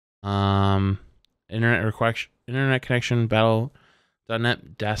Internet connection,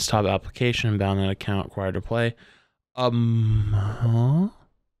 battle.net desktop application, Battle.net account required to play. Huh?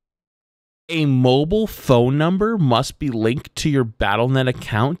 A mobile phone number must be linked to your Battle.net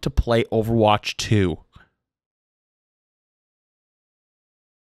account to play Overwatch 2.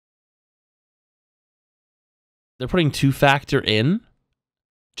 They're putting two-factor in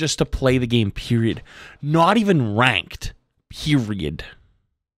just to play the game, period. Not even ranked, period.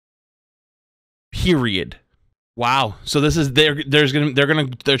 Period. Wow. So this is they're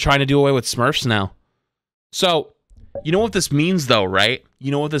trying to do away with Smurfs now. So, you know what this means though, right?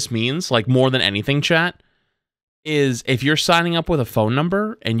 You know what this means? Like more than anything, chat, is if you're signing up with a phone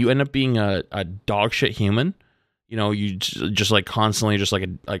number and you end up being a dog shit human, you know, you just like constantly just like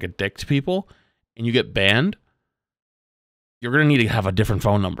a dick to people and you get banned, you're going to need to have a different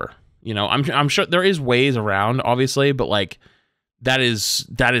phone number. You know, I'm sure there is ways around, obviously, but like that is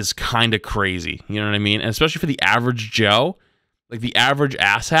kind of crazy. You know what I mean? And especially for the average Joe, like the average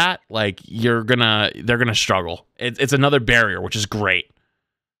asshat, like they're gonna struggle. It's another barrier, which is great.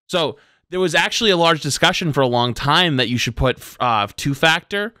 So there was actually a large discussion for a long time that you should put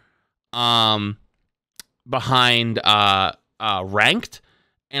two-factor behind ranked.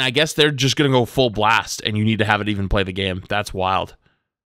 And I guess they're just going to go full blast and you need to have it even play the game. That's wild.